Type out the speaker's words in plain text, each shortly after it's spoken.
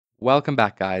Welcome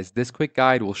back, guys. This quick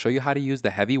guide will show you how to use the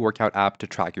Hevy workout app to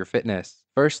track your fitness.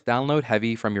 First, download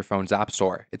Hevy from your phone's app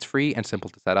store. It's free and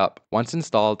simple to set up. Once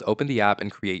installed, open the app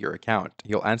and create your account.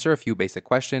 You'll answer a few basic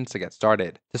questions to get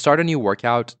started. To start a new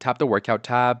workout, tap the Workout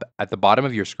tab at the bottom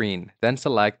of your screen, then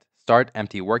select Start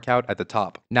Empty Workout at the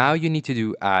top. Now you need to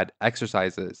do Add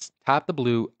Exercises. Tap the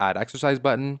blue Add Exercise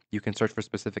button. You can search for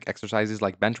specific exercises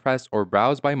like bench press or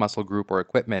browse by muscle group or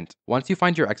equipment. Once you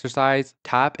find your exercise,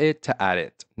 tap it to add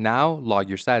it. Now log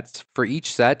your sets. For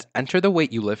each set, enter the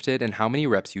weight you lifted and how many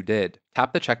reps you did.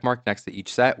 Tap the check mark next to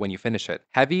each set when you finish it.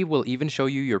 Hevy will even show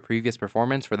you your previous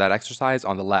performance for that exercise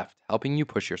on the left, helping you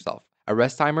push yourself. A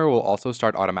rest timer will also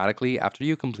start automatically after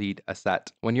you complete a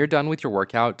set. When you're done with your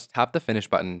workout, tap the finish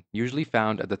button, usually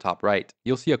found at the top right.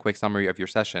 You'll see a quick summary of your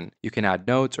session. You can add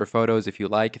notes or photos if you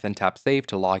like, then tap save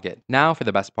to log it. Now for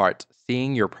the best part,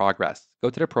 seeing your progress.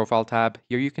 Go to the profile tab.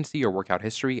 Here you can see your workout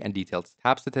history and detailed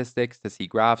tap statistics to see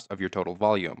graphs of your total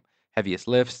volume, heaviest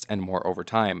lifts, and more over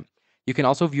time. You can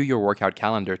also view your workout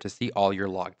calendar to see all your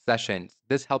logged sessions.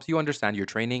 This helps you understand your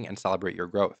training and celebrate your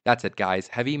growth. That's it, guys.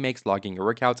 Hevy makes logging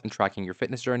your workouts and tracking your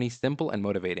fitness journey simple and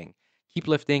motivating. Keep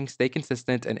lifting, stay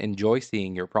consistent, and enjoy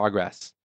seeing your progress.